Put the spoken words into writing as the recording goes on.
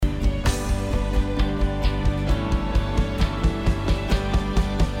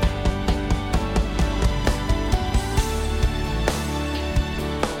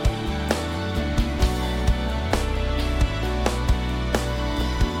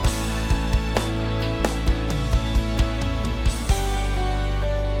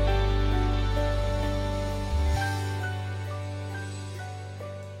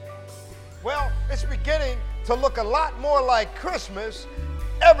to look a lot more like Christmas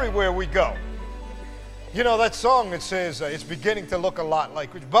everywhere we go. You know that song that says it's beginning to look a lot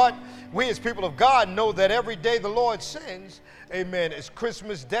like Christmas. But we as people of God know that every day the Lord sends, amen, is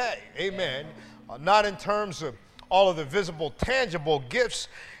Christmas Day. Amen. Not in terms of all of the visible, tangible gifts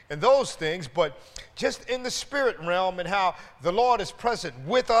and those things, but just in the spirit realm and how the Lord is present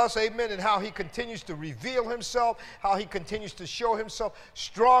with us, amen, and how he continues to reveal himself, how he continues to show himself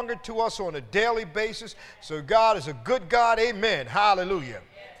stronger to us on a daily basis. So God is a good God, amen, hallelujah.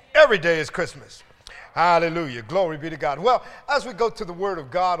 Every day is Christmas, hallelujah, glory be to God. Well, as we go to the Word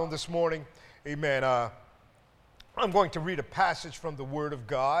of God on this morning, amen, I'm going to read a passage from the Word of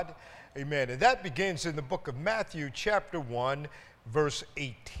God, amen, and that begins in the book of Matthew, chapter 1, verse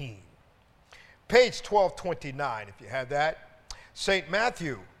 18. Page 1229, if you have that. St.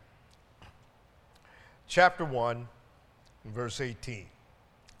 Matthew, chapter 1, verse 18.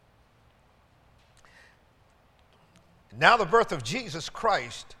 Now the birth of Jesus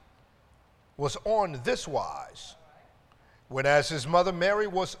Christ was on this wise, when as his mother Mary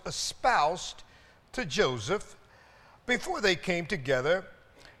was espoused to Joseph, before they came together,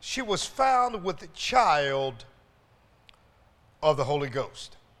 she was found with the child of the Holy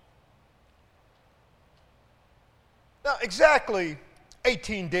Ghost. Now, exactly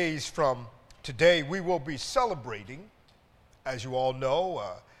 18 days from today, we will be celebrating, as you all know,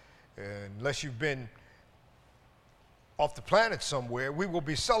 unless you've been off the planet somewhere, we will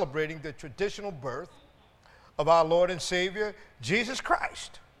be celebrating the traditional birth of our Lord and Savior, Jesus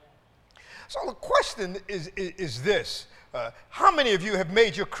Christ. So the question is this. How many of you have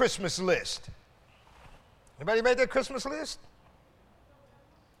made your Christmas list? Anybody made their Christmas list?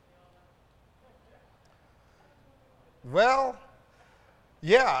 Well,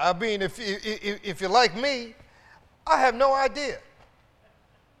 yeah, I mean, if you're like me, I have no idea.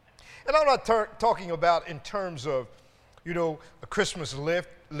 And I'm not talking about in terms of, you know, a Christmas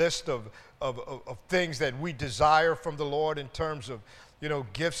list of things that we desire from the Lord in terms of, you know,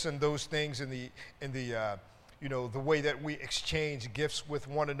 gifts and those things in the you know, the way that we exchange gifts with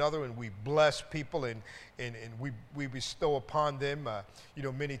one another and we bless people and we bestow upon them, you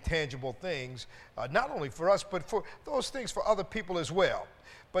know, many tangible things, not only for us, but for those things for other people as well.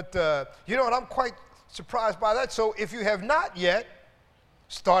 But, you know, and I'm quite surprised by that. So if you have not yet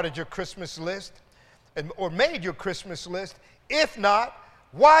started your Christmas list or made your Christmas list, if not,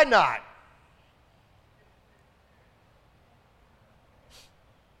 why not?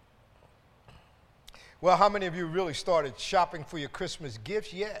 Well, how many of you really started shopping for your Christmas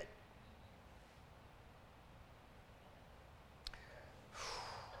gifts yet?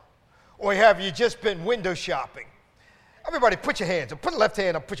 Or have you just been window shopping? Everybody put your hands up. Put the left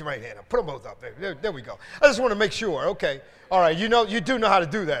hand up, put your right hand up. Put them both up. There we go. I just want to make sure. Okay. All right. You do know how to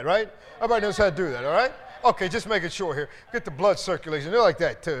do that, right? Everybody knows how to do that, all right? Okay, just making sure here. Get the blood circulation. They're like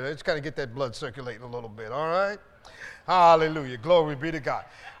that, too. Just kind of get that blood circulating a little bit, all right? Hallelujah. Glory be to God.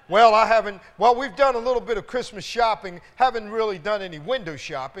 Well, we've done a little bit of Christmas shopping, haven't really done any window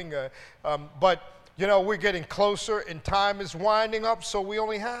shopping, but, you know, we're getting closer and time is winding up, so we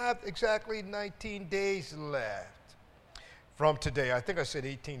only have exactly 19 days left from today. I think I said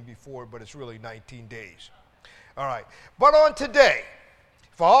 18 before, but it's really 19 days. All right. But on today,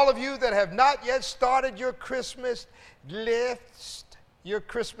 for all of you that have not yet started your Christmas list,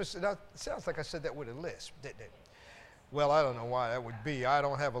 it sounds like I said that with a lisp, didn't it? Well, I don't know why that would be. I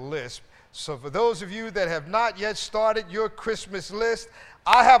don't have a lisp. So for those of you that have not yet started your Christmas list,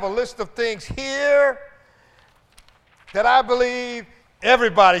 I have a list of things here that I believe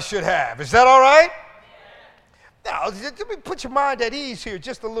everybody should have. Is that all right? Now, let me put your mind at ease here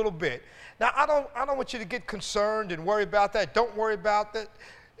just a little bit. Now, I don't want you to get concerned and worry about that. Don't worry about that.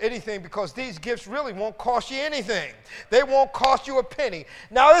 Anything, because these gifts really won't cost you anything. They won't cost you a penny.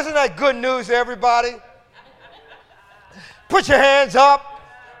 Now, isn't that good news, everybody? Put your hands up.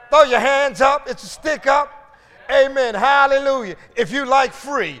 Throw your hands up. It's a stick up. Amen. Hallelujah. If you like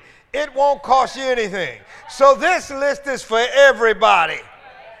free, it won't cost you anything. So this list is for everybody.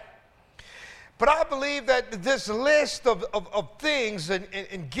 But I believe that this list of things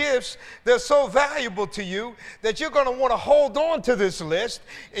and gifts, they're so valuable to you that you're going to want to hold on to this list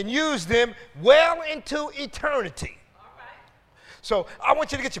and use them well into eternity. So I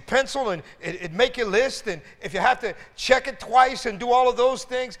want you to get your pencil and make your list, and if you have to check it twice and do all of those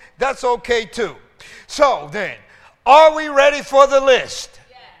things, that's okay too. So then, are we ready for the list?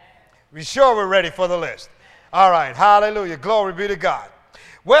 Yes. We sure we're ready for the list. All right, hallelujah, glory be to God.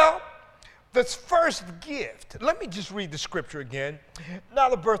 Well, this first gift, let me just read the scripture again. Now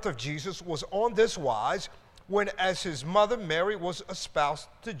the birth of Jesus was on this wise, when as his mother Mary was espoused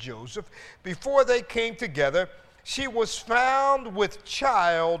to Joseph, before they came together, she was found with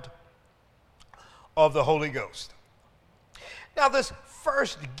child of the Holy Ghost. Now, this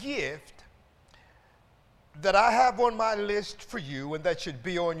first gift that I have on my list for you, and that should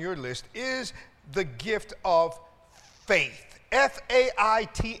be on your list, is the gift of faith.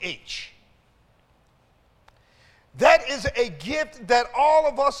 F-A-I-T-H. That is a gift that all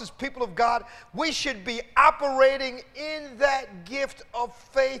of us as people of God, we should be operating in that gift of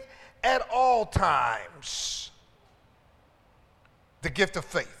faith at all times. The gift of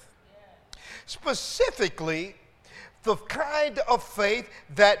faith. Specifically, the kind of faith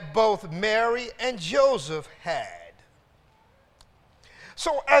that both Mary and Joseph had.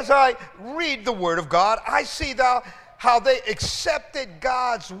 So as I read the Word of God, I see how they accepted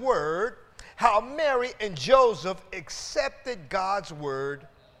God's Word, how Mary and Joseph accepted God's Word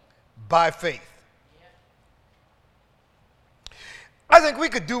by faith. I think we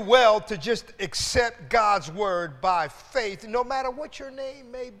could do well to just accept God's Word by faith, no matter what your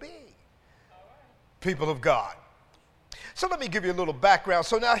name may be. People of God. So let me give you a little background.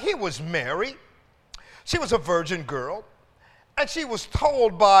 So now here was Mary. She was a virgin girl, and she was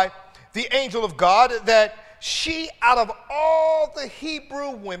told by the angel of God that she, out of all the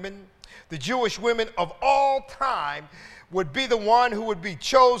Hebrew women, the Jewish women of all time, would be the one who would be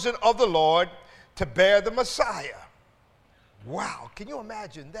chosen of the Lord to bear the Messiah. Wow, can you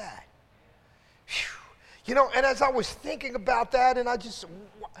imagine that? Whew. You know, and as I was thinking about that, and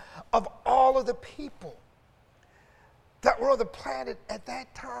of all of the people that were on the planet at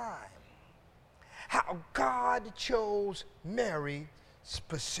that time, how God chose Mary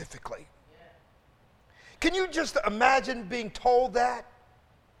specifically. Can you just imagine being told that?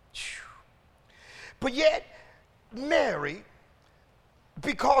 But yet, Mary,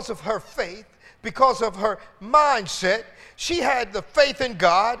 because of her faith, because of her mindset, she had the faith in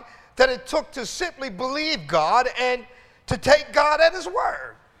God that it took to simply believe God and to take God at his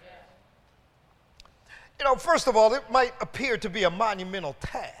word. You know, first of all, it might appear to be a monumental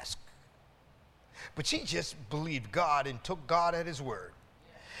task, but she just believed God and took God at his word.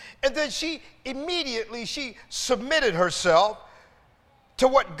 And then she submitted herself to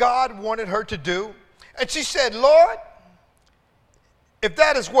what God wanted her to do. And she said, Lord, if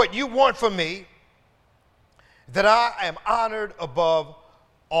that is what you want for me, then I am honored above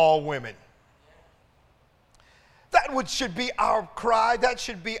all women. That should be our cry. That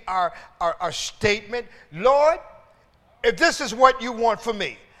should be our statement. Lord, if this is what you want for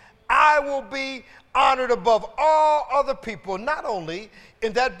me, I will be honored above all other people, not only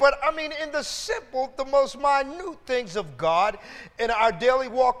in that, but I mean in the simple, the most minute things of God in our daily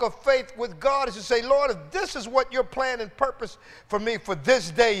walk of faith with God is to say, Lord, if this is what your plan and purpose for me for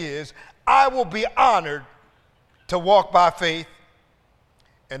this day is, I will be honored to walk by faith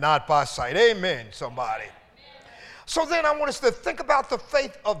and not by sight. Amen, somebody. So then I want us to think about the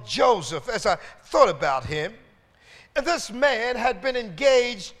faith of Joseph as I thought about him. And this man had been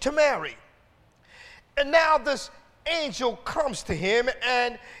engaged to Mary. And now this angel comes to him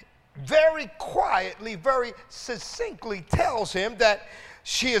and very quietly, very succinctly tells him that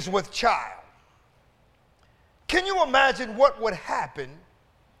she is with child. Can you imagine what would happen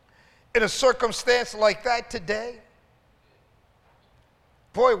in a circumstance like that today?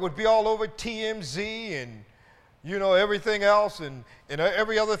 Boy, it would be all over TMZ and, you know, everything else and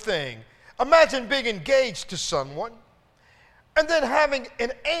every other thing. Imagine being engaged to someone and then having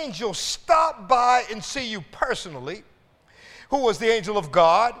an angel stop by and see you personally, who was the angel of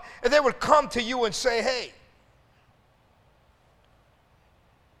God, and they would come to you and say, hey,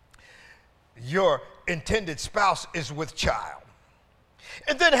 your intended spouse is with child.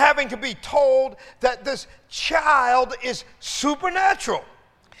 And then having to be told that this child is supernatural.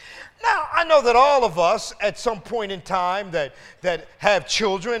 Now, I know that all of us at some point in time that have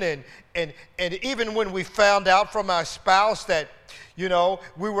children and even when we found out from our spouse that, you know,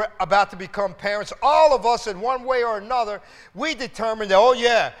 we were about to become parents, all of us in one way or another, we determined that, oh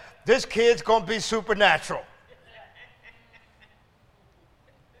yeah, this kid's going to be supernatural.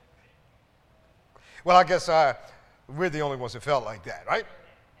 Well, I guess we're the only ones that felt like that, right?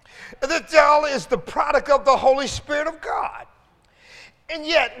 The child is the product of the Holy Spirit of God. And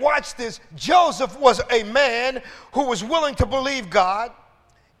yet, watch this, Joseph was a man who was willing to believe God,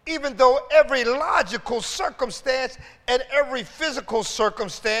 even though every logical circumstance and every physical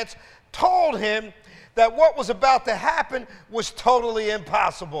circumstance told him that what was about to happen was totally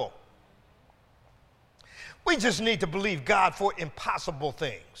impossible. We just need to believe God for impossible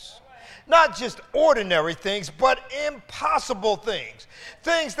things. not just ordinary things, but impossible things.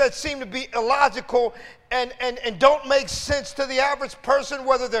 Things that seem to be illogical and don't make sense to the average person,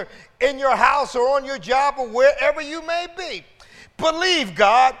 whether they're in your house or on your job or wherever you may be. Believe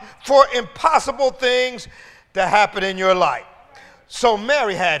God for impossible things to happen in your life. So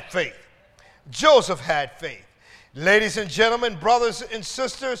Mary had faith. Joseph had faith. Ladies and gentlemen, brothers and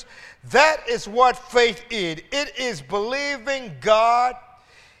sisters, that is what faith is. It is believing God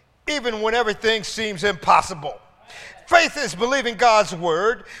even when everything seems impossible. Faith is believing God's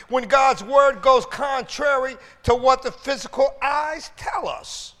word when God's word goes contrary to what the physical eyes tell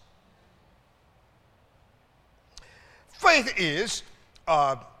us. Faith is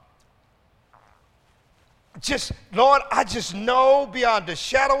Lord, I just know beyond a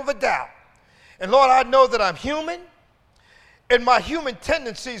shadow of a doubt. And Lord, I know that I'm human, and my human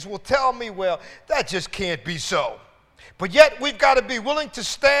tendencies will tell me, well, that just can't be so. But yet we've got to be willing to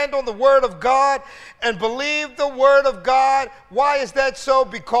stand on the word of God and believe the word of God. Why is that so?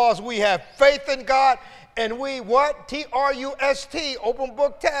 Because we have faith in God, and we what? T-R-U-S-T, open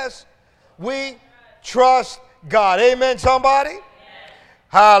book test. We trust God. Amen, somebody? Amen.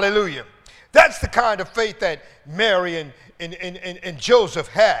 Hallelujah. That's the kind of faith that Mary and Joseph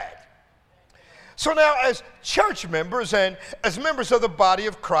had. So now, as church members and as members of the body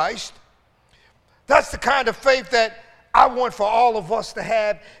of Christ, that's the kind of faith that I want for all of us to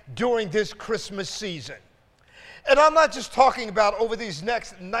have during this Christmas season. And I'm not just talking about over these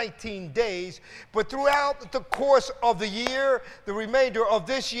next 19 days, but throughout the course of the year, the remainder of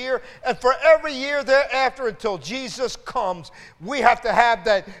this year, and for every year thereafter until Jesus comes, we have to have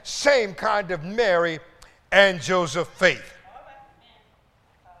that same kind of Mary and Joseph faith.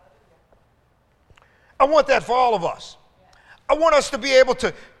 I want that for all of us. I want us to be able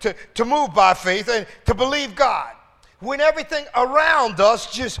to move by faith and to believe God when everything around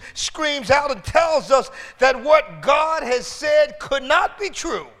us just screams out and tells us that what God has said could not be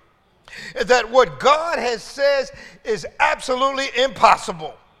true, that what God has said is absolutely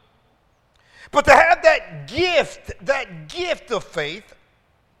impossible. But to have that gift of faith,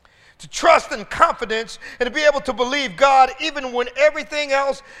 to trust and confidence, and to be able to believe God even when everything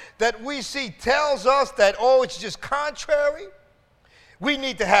else that we see tells us that, oh, it's just contrary, we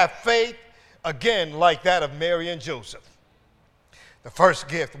need to have faith, again, like that of Mary and Joseph. The first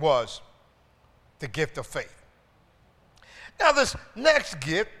gift was the gift of faith. Now, this next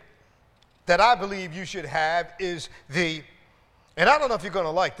gift that I believe you should have is and I don't know if you're going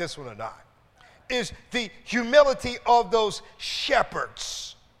to like this one or not, is the humility of those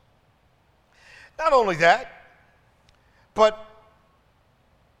shepherds. Not only that, but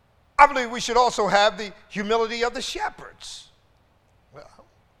I believe we should also have the humility of the shepherds. Well,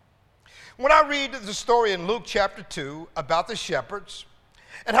 when I read the story in Luke chapter 2 about the shepherds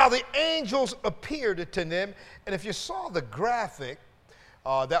and how the angels appeared to them, and if you saw the graphic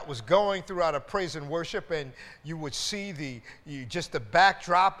that was going throughout a praise and worship, and you would see just the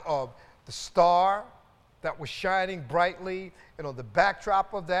backdrop of the star that was shining brightly, and on the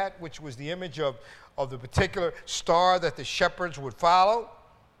backdrop of that, which was the image of the particular star that the shepherds would follow.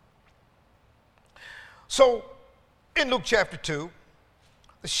 So in Luke chapter 2,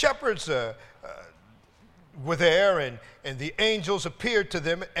 the shepherds were there, and the angels appeared to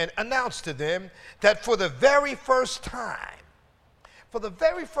them and announced to them that for the very first time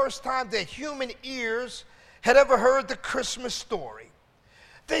that human ears had ever heard the Christmas story,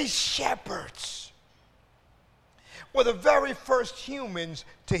 these shepherds were the very first humans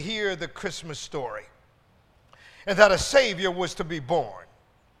to hear the Christmas story, and that a Savior was to be born.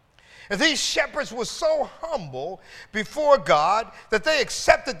 And these shepherds were so humble before God that they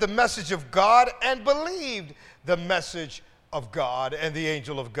accepted the message of God and believed the message of God and the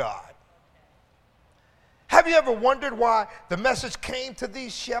angel of God. Have you ever wondered why the message came to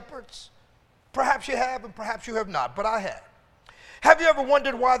these shepherds? Perhaps you have, and perhaps you have not, but I have. Have you ever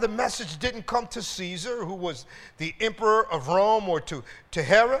wondered why the message didn't come to Caesar, who was the emperor of Rome, or to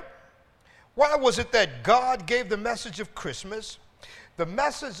Herod? Why was it that God gave the message of Christmas, the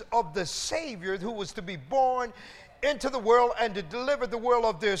message of the Savior who was to be born into the world and to deliver the world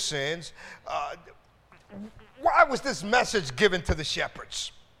of their sins? Why was this message given to the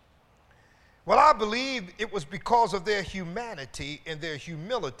shepherds? Well, I believe it was because of their humanity and their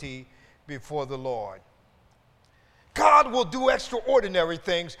humility before the Lord. God will do extraordinary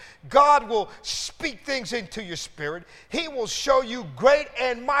things. God will speak things into your spirit. He will show you great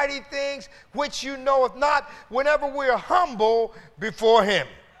and mighty things which you know of not whenever we're humble before Him.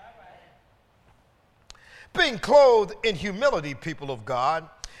 Being clothed in humility, people of God,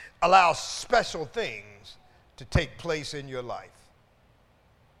 allows special things to take place in your life.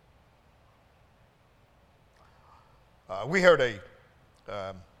 We heard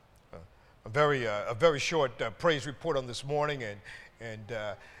a very short praise report on this morning, and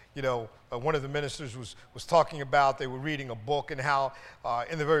one of the ministers was talking about they were reading a book and how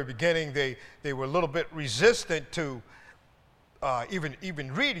in the very beginning they were a little bit resistant to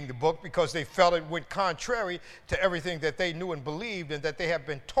even reading the book because they felt it went contrary to everything that they knew and believed and that they have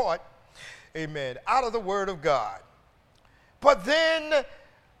been taught, amen, out of the Word of God. But then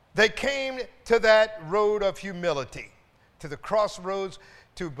they came to that road of humility, to the crossroads,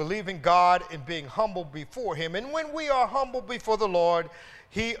 to believing God and being humble before Him. And when we are humble before the Lord,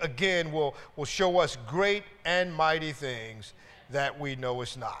 He again will show us great and mighty things that we know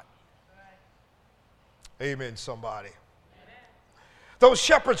is not. Amen, somebody. Those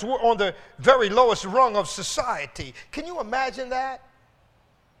shepherds were on the very lowest rung of society. Can you imagine that?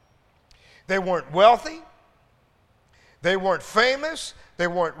 They weren't wealthy. They weren't famous. They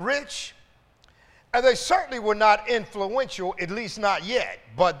weren't rich. And they certainly were not influential, at least not yet,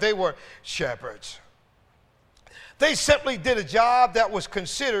 but they were shepherds. They simply did a job that was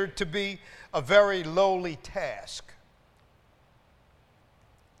considered to be a very lowly task.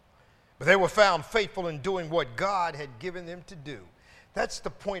 But they were found faithful in doing what God had given them to do. That's the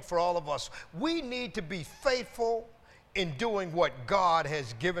point for all of us. We need to be faithful in doing what God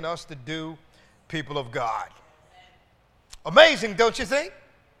has given us to do, people of God. Amazing, don't you think?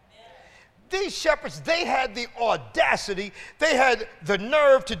 These shepherds, they had the audacity, they had the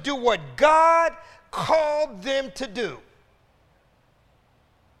nerve to do what God called them to do.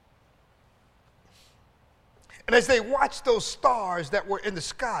 And as they watched those stars that were in the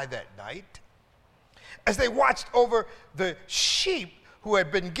sky that night, as they watched over the sheep who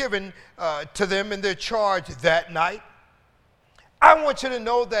had been given to them in their charge that night, I want you to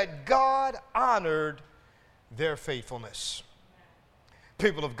know that God honored their faithfulness.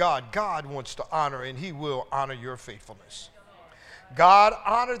 People of God, God wants to honor, and He will honor your faithfulness. God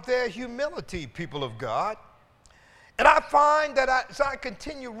honored their humility, people of God. And I find that as I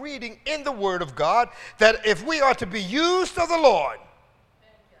continue reading in the Word of God, that if we are to be used of the Lord,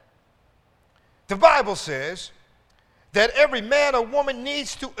 the Bible says that every man or woman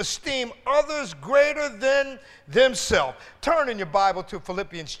needs to esteem others greater than themselves. Turn in your Bible to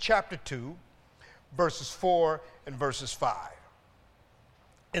Philippians chapter 2, verses 4 and verses 5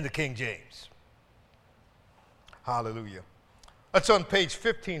 in the King James. Hallelujah. That's on page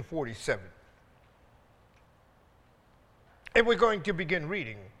 1547. And we're going to begin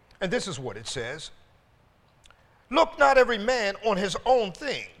reading. And this is what it says. Look not every man on his own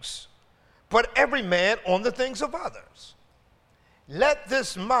things, but every man on the things of others. Let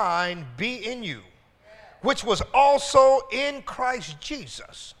this mind be in you, which was also in Christ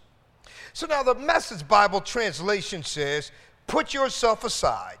Jesus. So now the Message Bible translation says, put yourself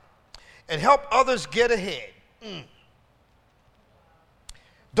aside and help others get ahead.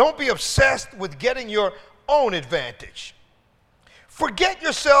 Don't be obsessed with getting your own advantage. Forget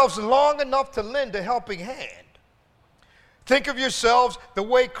yourselves long enough to lend a helping hand. Think of yourselves the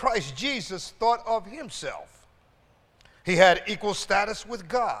way Christ Jesus thought of Himself. He had equal status with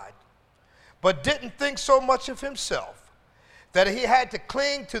God, but didn't think so much of Himself that He had to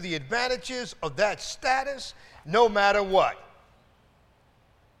cling to the advantages of that status no matter what.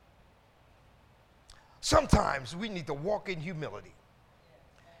 Sometimes we need to walk in humility.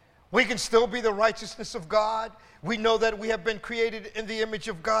 We can still be the righteousness of God. We know that we have been created in the image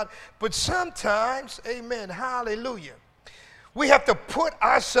of God. But sometimes, amen, hallelujah, we have to put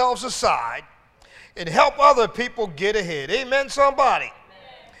ourselves aside and help other people get ahead. Amen, somebody? Amen.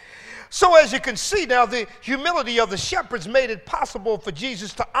 So as you can see now, the humility of the shepherds made it possible for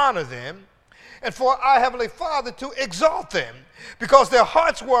Jesus to honor them and for our Heavenly Father to exalt them because their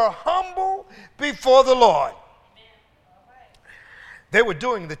hearts were humble before the Lord. They were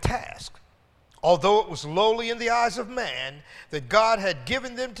doing the task, although it was lowly in the eyes of man, that God had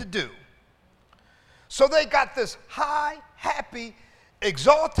given them to do. So they got this high, happy,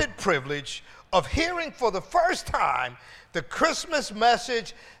 exalted privilege of hearing for the first time the Christmas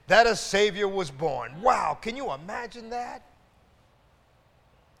message that a Savior was born. Wow, can you imagine that?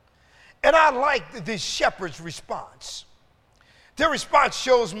 And I like the shepherds' response. Their response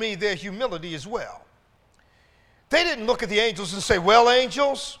shows me their humility as well. They didn't look at the angels and say, well,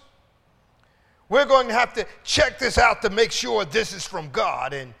 angels, we're going to have to check this out to make sure this is from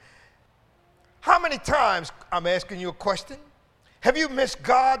God. And how many times, I'm asking you a question, have you missed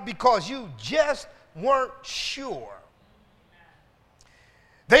God because you just weren't sure?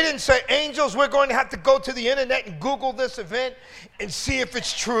 They didn't say, angels, we're going to have to go to the internet and Google this event and see if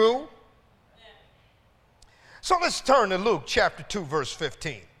it's true. So let's turn to Luke chapter 2, verse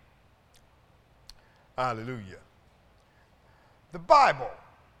 15. Hallelujah. The Bible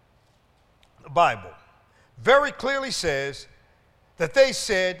very clearly says that they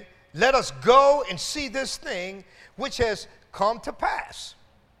said, let us go and see this thing which has come to pass.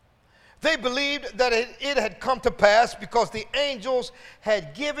 They believed that it had come to pass because the angels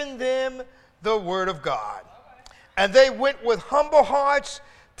had given them the word of God. And they went with humble hearts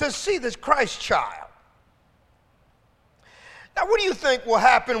to see this Christ child. Now, what do you think will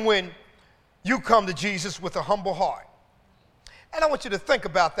happen when you come to Jesus with a humble heart? And I want you to think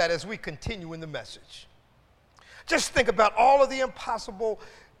about that as we continue in the message. Just think about all of the impossible,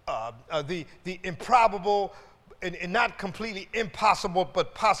 the improbable, and not completely impossible,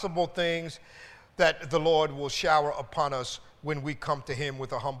 but possible things that the Lord will shower upon us when we come to him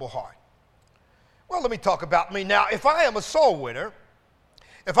with a humble heart. Well, let me talk about me now. If I am a soul winner,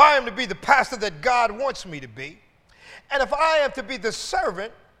 if I am to be the pastor that God wants me to be, and if I am to be the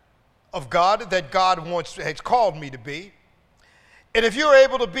servant of God that God has called me to be, and if you're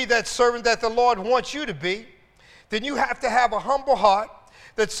able to be that servant that the Lord wants you to be, then you have to have a humble heart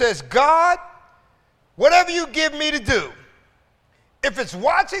that says, God, whatever you give me to do, if it's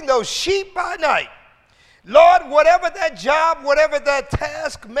watching those sheep by night, Lord, whatever that job, whatever that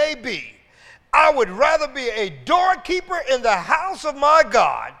task may be, I would rather be a doorkeeper in the house of my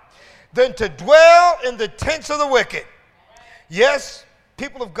God than to dwell in the tents of the wicked. Yes,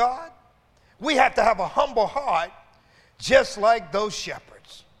 people of God, we have to have a humble heart just like those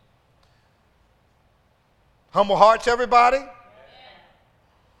shepherds. Humble hearts, everybody?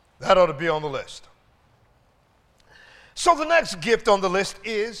 That ought to be on the list. So the next gift on the list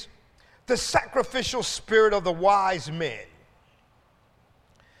is the sacrificial spirit of the wise men.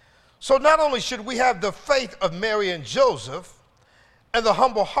 So not only should we have the faith of Mary and Joseph and the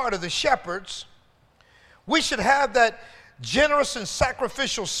humble heart of the shepherds, we should have that generous and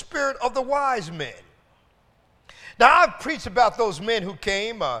sacrificial spirit of the wise men. Now, I've preached about those men who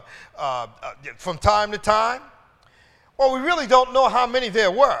came from time to time. Well, we really don't know how many there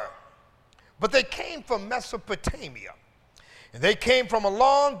were, but they came from Mesopotamia. And they came from a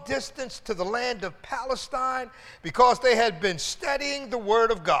long distance to the land of Palestine because they had been studying the Word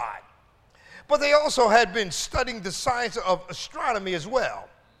of God. But they also had been studying the science of astronomy as well.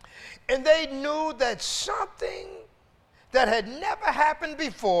 And they knew that something that had never happened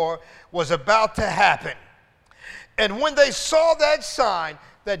before was about to happen. And when they saw that sign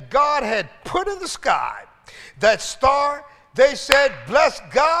that God had put in the sky, that star, they said, bless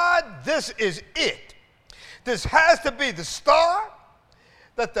God, this is it. This has to be the star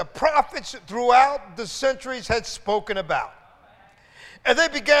that the prophets throughout the centuries had spoken about. And they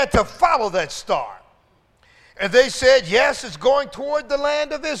began to follow that star. And they said, yes, it's going toward the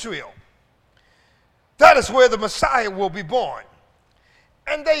land of Israel. That is where the Messiah will be born.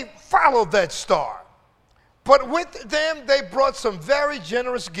 And they followed that star. But with them, they brought some very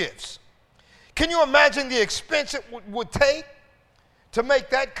generous gifts. Can you imagine the expense it would take to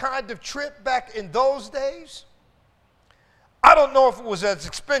make that kind of trip back in those days? I don't know if it was as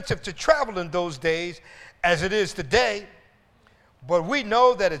expensive to travel in those days as it is today, but we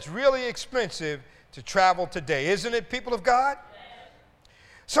know that it's really expensive to travel today. Isn't it, people of God?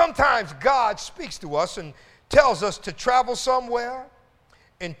 Sometimes God speaks to us and tells us to travel somewhere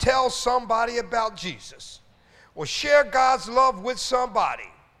and tell somebody about Jesus or share God's love with somebody.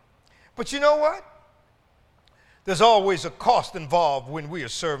 But you know what? There's always a cost involved when we are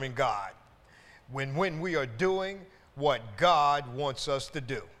serving God, when we are doing what God wants us to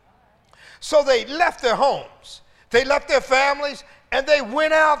do. So they left their homes, they left their families, and they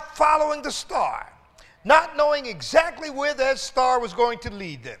went out following the star, not knowing exactly where that star was going to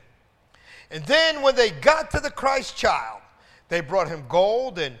lead them. And then when they got to the Christ child, they brought him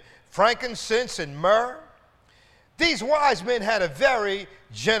gold and frankincense and myrrh. These wise men had a very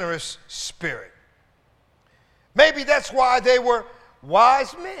generous spirit. Maybe that's why they were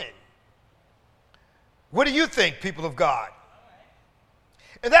wise men. What do you think, people of God?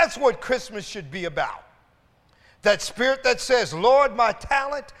 And that's what Christmas should be about. That spirit that says, Lord, my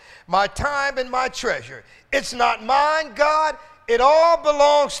talent, my time, and my treasure, it's not mine, God. It all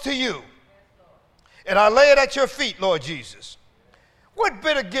belongs to you. And I lay it at your feet, Lord Jesus. What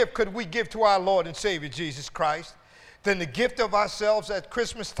better gift could we give to our Lord and Savior Jesus Christ than the gift of ourselves at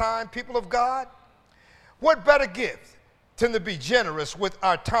Christmas time, people of God? What better gift than to be generous with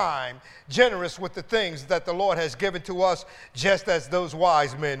our time, generous with the things that the Lord has given to us, just as those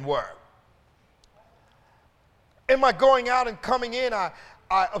wise men were? In my going out and coming in, I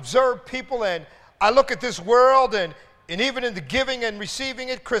observe people and I look at this world and even in the giving and receiving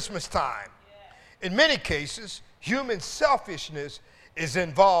at Christmas time. In many cases, human selfishness is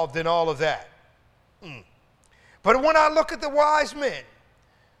involved in all of that. But when I look at the wise men,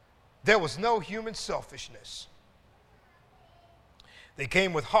 there was no human selfishness. They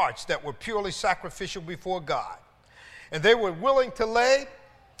came with hearts that were purely sacrificial before God. And they were willing to lay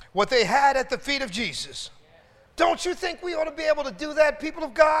what they had at the feet of Jesus. Don't you think we ought to be able to do that, people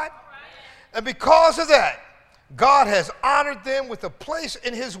of God? And because of that, God has honored them with a place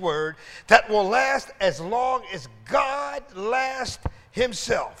in his word that will last as long as God lasts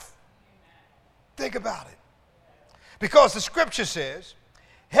himself. Think about it. Because the scripture says,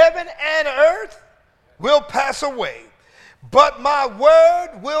 heaven and earth will pass away, but my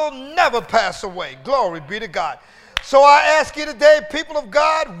word will never pass away. Glory be to God. So I ask you today, people of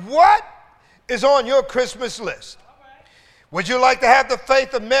God, what is on your Christmas list? Would you like to have the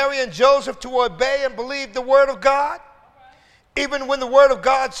faith of Mary and Joseph to obey and believe the word of God? Even when the word of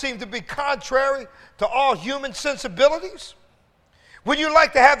God seemed to be contrary to all human sensibilities? Would you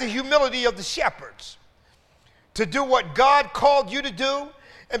like to have the humility of the shepherds to do what God called you to do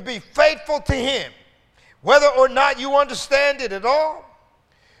and be faithful to him, whether or not you understand it at all?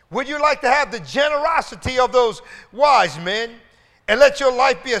 Would you like to have the generosity of those wise men and let your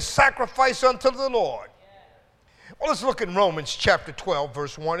life be a sacrifice unto the Lord? Well, let's look in Romans chapter 12,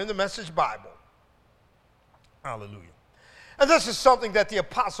 verse 1 in the Message Bible. Hallelujah. And this is something that the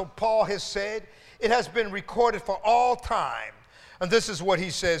Apostle Paul has said. It has been recorded for all time. And this is what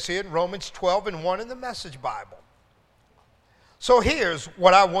he says here in Romans 12 and 1 in the Message Bible. So here's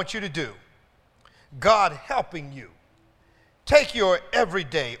what I want you to do. God helping you. Take your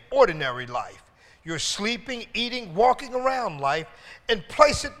everyday, ordinary life, your sleeping, eating, walking around life, and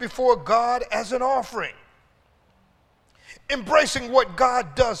place it before God as an offering. Embracing what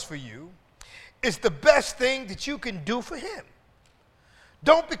God does for you is the best thing that you can do for him.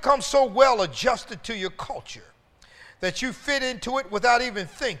 Don't become so well adjusted to your culture that you fit into it without even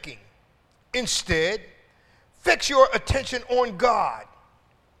thinking. Instead, fix your attention on God.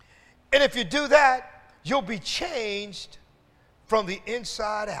 And if you do that, you'll be changed from the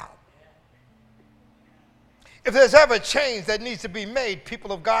inside out. If there's ever a change that needs to be made,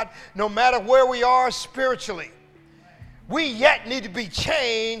 people of God, no matter where we are spiritually, we yet need to be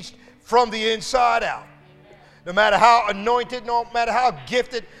changed from the inside out. No matter how anointed, no matter how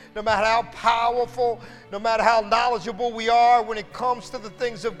gifted, no matter how powerful, no matter how knowledgeable we are when it comes to the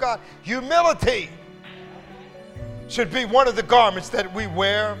things of God, humility should be one of the garments that we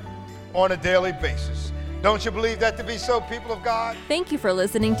wear on a daily basis. Don't you believe that to be so, people of God? Thank you for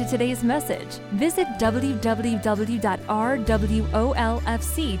listening to today's message. Visit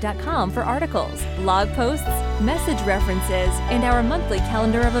www.rwolfc.com for articles, blog posts, message references, and our monthly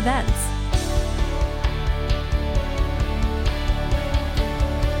calendar of events.